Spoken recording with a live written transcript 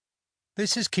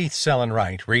This is Keith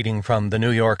Sellenwright reading from the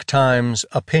New York Times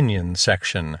Opinion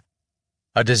section.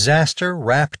 A Disaster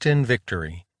Wrapped in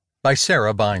Victory by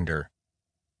Sarah Binder.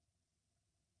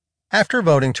 After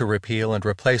voting to repeal and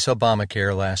replace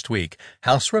Obamacare last week,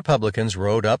 House Republicans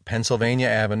rode up Pennsylvania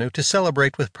Avenue to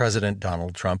celebrate with President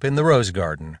Donald Trump in the Rose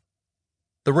Garden.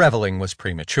 The reveling was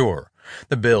premature.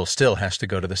 The bill still has to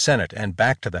go to the Senate and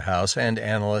back to the House, and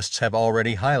analysts have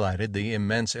already highlighted the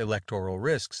immense electoral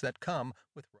risks that come with